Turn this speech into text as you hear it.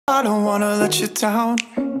I don't wanna let you down.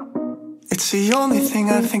 It's the only thing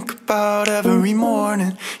I think about every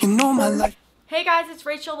morning. You know my life. Hey guys, it's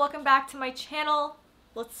Rachel. Welcome back to my channel.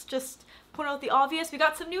 Let's just point out the obvious. We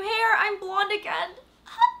got some new hair. I'm blonde again.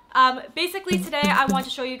 Basically today I want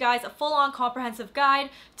to show you guys a full-on comprehensive guide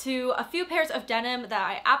to a few pairs of denim that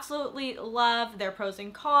I absolutely love, their pros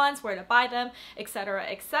and cons, where to buy them, etc,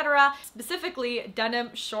 etc. Specifically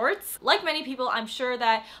denim shorts. Like many people, I'm sure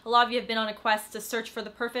that a lot of you have been on a quest to search for the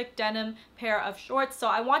perfect denim pair of shorts, so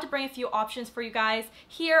I want to bring a few options for you guys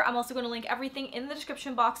here. I'm also going to link everything in the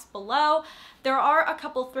description box below. There are a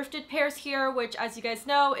couple thrifted pairs here, which, as you guys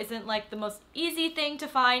know, isn't like the most easy thing to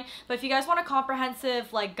find, but if you guys want a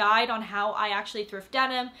comprehensive like guide on how I actually thrift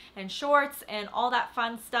denim and shorts and all that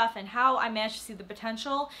fun stuff and how I managed to see the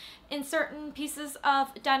potential in certain pieces of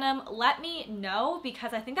denim, let me know,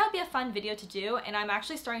 because I think that would be a fun video to do, and I'm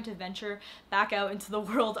actually starting to venture back out into the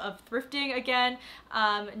world of thrifting again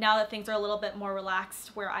now that things are a little bit more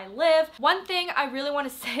relaxed where I live. One thing I really want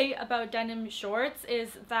to say about denim shorts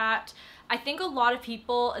is that I think a lot of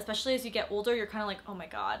people, especially as you get older, you're kind of like, oh my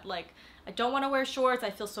god, like I don't want to wear shorts.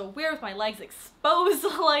 I feel so weird with my legs exposed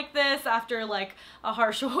like this after like a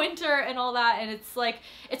harsh winter and all that. And it's like,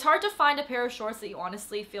 it's hard to find a pair of shorts that you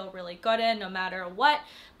honestly feel really good in, no matter what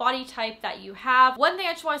body type that you have. One thing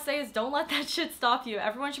I just want to say is don't let that shit stop you.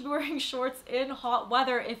 Everyone should be wearing shorts in hot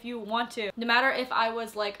weather if you want to. No matter if I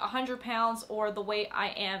was like 100 pounds or the weight I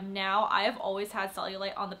am now, I have always had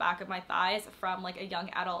cellulite on the back of my thighs from like a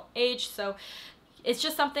young adult age. So it's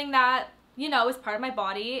just something that, you know, is part of my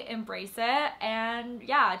body. Embrace it. And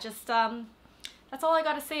yeah, just that's all I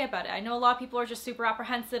gotta say about it. I know a lot of people are just super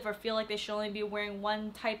apprehensive or feel like they should only be wearing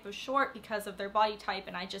one type of short because of their body type,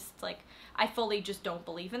 and I just like, I fully just don't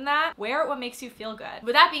believe in that. Wear what makes you feel good.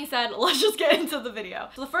 With that being said, let's just get into the video.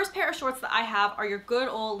 So the first pair of shorts that I have are your good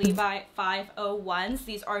old Levi 501s.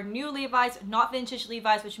 These are new Levi's, not vintage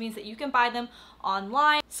Levi's, which means that you can buy them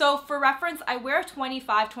online. So for reference, I wear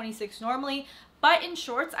 25, 26 normally, but in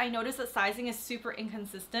shorts, I notice that sizing is super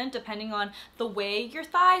inconsistent depending on the way your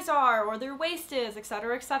thighs are or their waist is,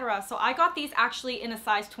 etc, etc. So I got these actually in a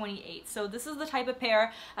size 28. So this is the type of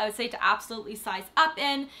pair I would say to absolutely size up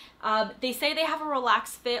in. They say they have a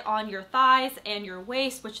relaxed fit on your thighs and your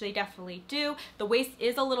waist, which they definitely do. The waist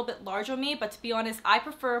is a little bit large on me, but to be honest, I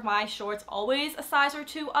prefer my shorts always a size or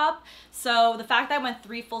two up. So the fact that I went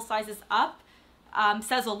 3 full sizes up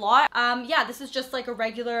says a lot. Yeah, this is just like a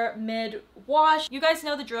regular mid wash. You guys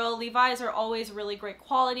know the drill. Levi's are always really great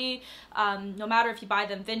quality, no matter if you buy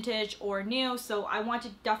them vintage or new. So I want to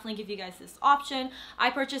definitely give you guys this option. I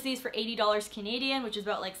purchased these for $80 Canadian, which is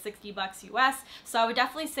about like 60 bucks US. So I would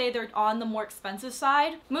definitely say they're on the more expensive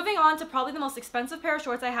side. Moving on to probably the most expensive pair of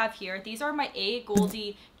shorts I have here. These are my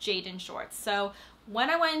Agolde Jaden shorts. So when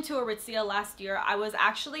I went into Aritzia last year, I was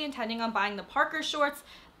actually intending on buying the Parker shorts,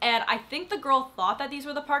 and I think the girl thought that these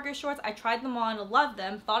were the Parker shorts. I tried them on, loved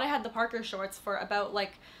them, thought I had the Parker shorts for about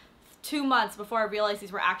like 2 months before I realized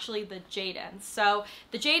these were actually the Jadens. So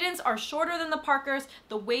the Jadens are shorter than the Parkers.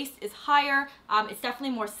 The waist is higher. It's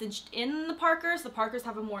definitely more cinched in than the Parkers. The Parkers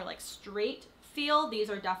have a more like straight feel. These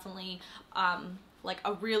are definitely like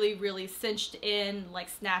a really cinched in, like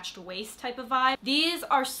snatched waist type of vibe. These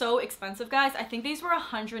are so expensive, guys. I think these were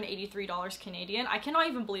 $183 Canadian. I cannot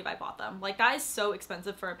even believe I bought them. Like, that is so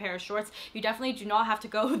expensive for a pair of shorts. You definitely do not have to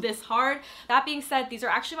go this hard. That being said, these are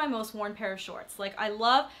actually my most worn pair of shorts. Like, I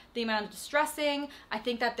love the amount of distressing. I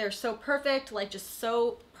think that they're so perfect, like just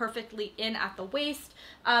so perfectly in at the waist.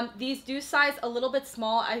 These do size a little bit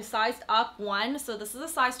small. I sized up one, so this is a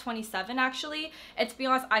size 27 actually, and to be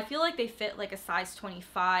honest, I feel like they fit like a size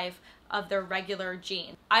 25 of their regular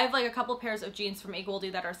jeans. I have like a couple pairs of jeans from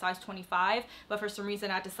Agolde that are size 25, but for some reason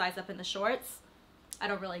I had to size up in the shorts. I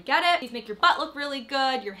don't really get it. These make your butt look really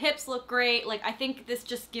good, your hips look great. Like, I think this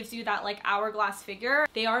just gives you that like hourglass figure.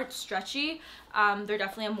 They aren't stretchy. They're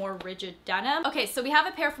definitely a more rigid denim. Okay, so we have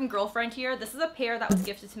a pair from Girlfriend here. This is a pair that was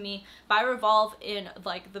gifted to me by Revolve in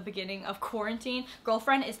like the beginning of quarantine.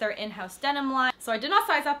 Girlfriend is their in-house denim line. So I did not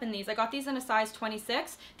size up in these. I got these in a size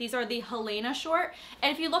 26. These are the Helena short.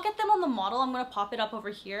 And if you look at them on the model, I'm gonna pop it up over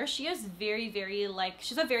here. She is very like,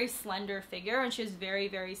 she's a very slender figure, and she has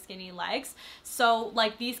very skinny legs. So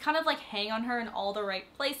like these kind of like hang on her in all the right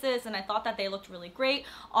places, and I thought that they looked really great.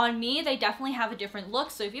 On me, they definitely have a different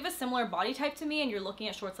look. So if you have a similar body type to me and you're looking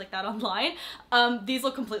at shorts like that online, these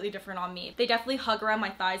look completely different on me. They definitely hug around my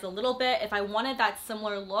thighs a little bit. If I wanted that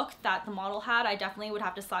similar look that the model had, I definitely would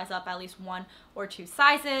have to size up at least 1 or 2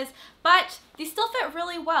 sizes, but these still fit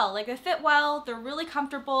really well. Like, they fit well, they're really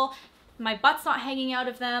comfortable. my butt's not hanging out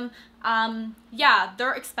of them. Yeah,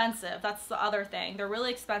 they're expensive. That's the other thing. They're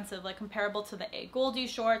really expensive, like comparable to the Agolde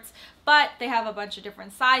shorts, but they have a bunch of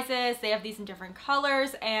different sizes. They have these in different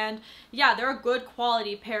colors, and yeah, they're a good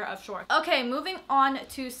quality pair of shorts. Okay, moving on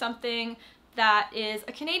to something that is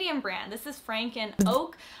a Canadian brand. This is Frank and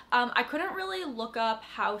Oak. I couldn't really look up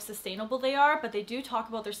how sustainable they are, but they do talk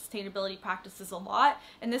about their sustainability practices a lot.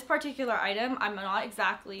 In this particular item, I'm not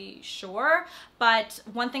exactly sure, but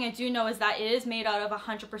one thing I do know is that it is made out of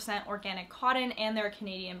 100% organic cotton, and they're a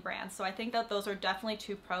Canadian brand. So I think that those are definitely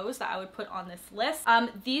two pros that I would put on this list.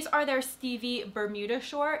 These are their Stevie Bermuda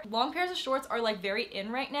short. Long pairs of shorts are like very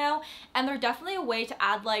in right now, and they're definitely a way to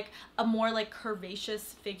add like a more like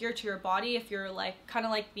curvaceous figure to your body if you're like kind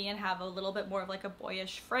of like me and have a little bit more of like a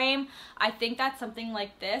boyish frame. I think that something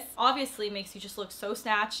like this obviously makes you just look so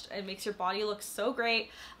snatched. It makes your body look so great,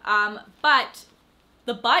 but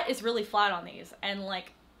the butt is really flat on these, and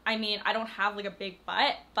like, I mean, I don't have like a big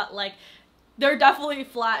butt, but like they're definitely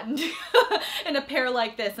flattened in a pair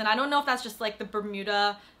like this. And I don't know if that's just like the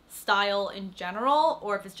Bermuda style in general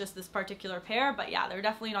or if it's just this particular pair, but yeah, they're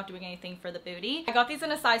definitely not doing anything for the booty. I got these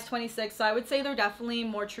in a size 26, so I would say they're definitely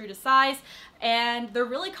more true to size, and they're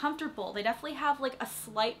really comfortable. They definitely have like a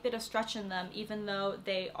slight bit of stretch in them, even though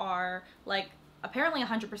they are like apparently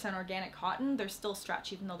 100% organic cotton. They're still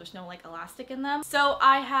stretch even though there's no like elastic in them. So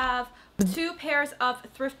I have two pairs of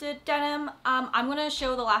thrifted denim. I'm gonna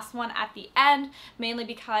show the last one at the end, mainly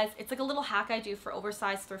because it's like a little hack I do for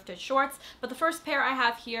oversized thrifted shorts. But the first pair I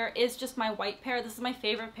have here is just my white pair. This is my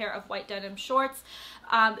favorite pair of white denim shorts.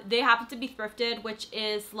 They happen to be thrifted, which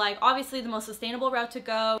is like obviously the most sustainable route to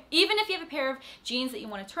go. Even if you have a pair of jeans that you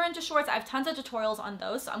want to turn into shorts, I have tons of tutorials on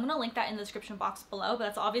those, so I'm gonna link that in the description box below. But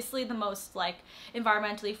that's obviously the most like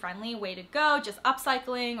environmentally friendly way to go, just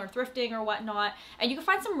upcycling or thrifting or whatnot. And you can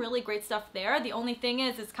find some really great stuff there. The only thing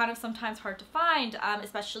is it's kind of sometimes hard to find,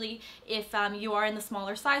 especially if you are in the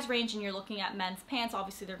smaller size range and you're looking at men's pants.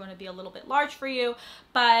 Obviously they're going to be a little bit large for you,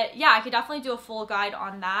 but yeah, I could definitely do a full guide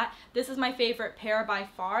on that. This is my favorite pair by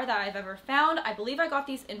far that I've ever found. I believe I got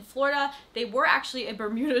these in Florida. They were actually a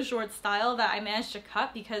Bermuda short style that I managed to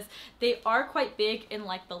cut because they are quite big in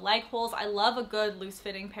like the leg holes. I love a good loose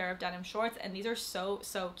fitting pair of denim shorts, and these are so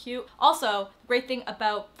cute. Also, great thing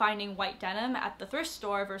about finding white denim at the thrift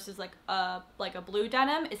store versus like a blue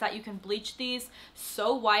denim is that you can bleach these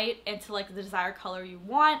so white into like the desired color you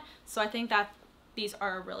want. So I think that these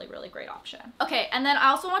are a really great option. Okay, and then I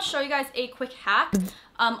also want to show you guys a quick hack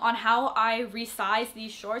on how I resize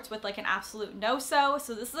these shorts with like an absolute no-sew.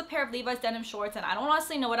 So this is a pair of Levi's denim shorts, and I don't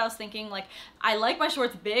honestly know what I was thinking. Like, I like my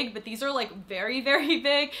shorts big, but these are like very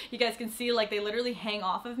big. You guys can see like they literally hang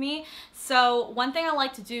off of me. So one thing I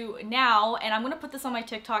like to do now, and I'm gonna put this on my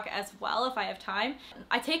TikTok as well if I have time,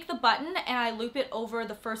 I take the button and I loop it over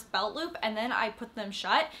the first belt loop, and then I put them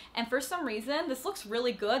shut. And for some reason, this looks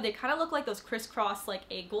really good. They kind of look like those crisscross like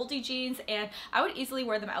Agolde jeans, and I would easily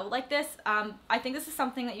wear them out like this. I think this is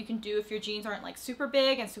something that you can do if your jeans aren't like super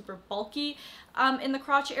big and super bulky in the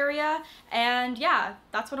crotch area. And yeah,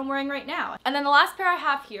 that's what I'm wearing right now. And then the last pair I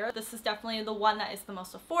have here, this is definitely the one that is the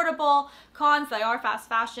most affordable. Cons, they are fast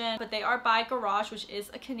fashion, but they are by Garage, which is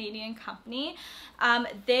a Canadian company.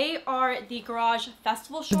 They are the Garage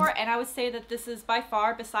Festival short, and I would say that this is by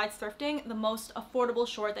far, besides thrifting, the most affordable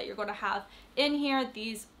short that you're going to have in here.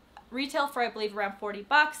 These retail for I believe around 40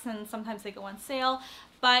 bucks, and sometimes they go on sale.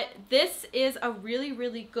 But this is a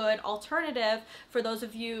really good alternative for those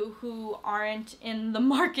of you who aren't in the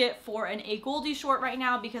market for an Agolde short right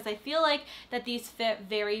now, because I feel like that these fit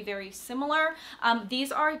very similar.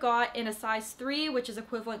 These are got in a size 3, which is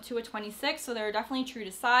equivalent to a 26, so they're definitely true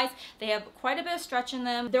to size. They have quite a bit of stretch in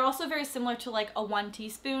them. They're also very similar to like a 1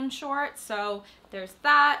 teaspoon short, so there's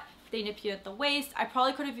that. They nip you at the waist. I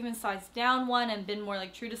probably could have even sized down one and been more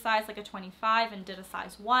like true to size, like a 25, and did a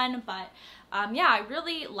size 1, but yeah, I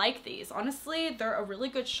really like these. Honestly, they're a really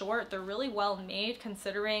good short. They're really well made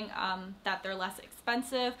considering that they're less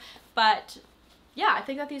expensive, but yeah, I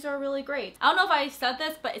think that these are really great. I don't know if I said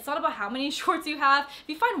this, but it's not about how many shorts you have. If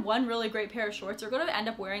you find one really great pair of shorts, you're going to end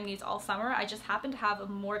up wearing these all summer. I just happen to have a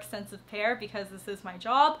more extensive pair because this is my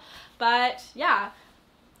job, but yeah,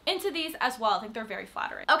 into these as well. I think they're very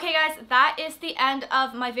flattering. Okay guys, that is the end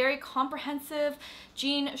of my very comprehensive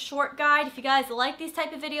jean short guide. If you guys like these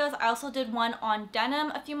type of videos, I also did one on denim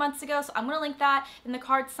a few months ago, so I'm gonna link that in the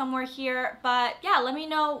card somewhere here. But yeah, let me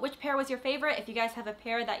know which pair was your favorite. If you guys have a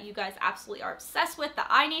pair that you guys absolutely are obsessed with that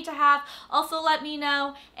I need to have, also let me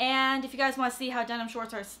know. And if you guys want to see how denim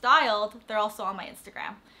shorts are styled, they're also on my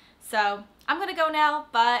Instagram. So I'm gonna go now,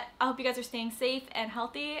 but I hope you guys are staying safe and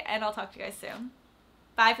healthy, and I'll talk to you guys soon.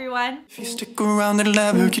 Bye. Bye everyone. If you stick around, it'll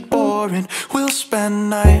never get boring. We'll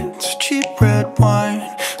spend nights, cheap red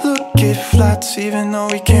wine. Look at flats even though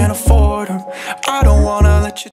we can't afford them. I don't wanna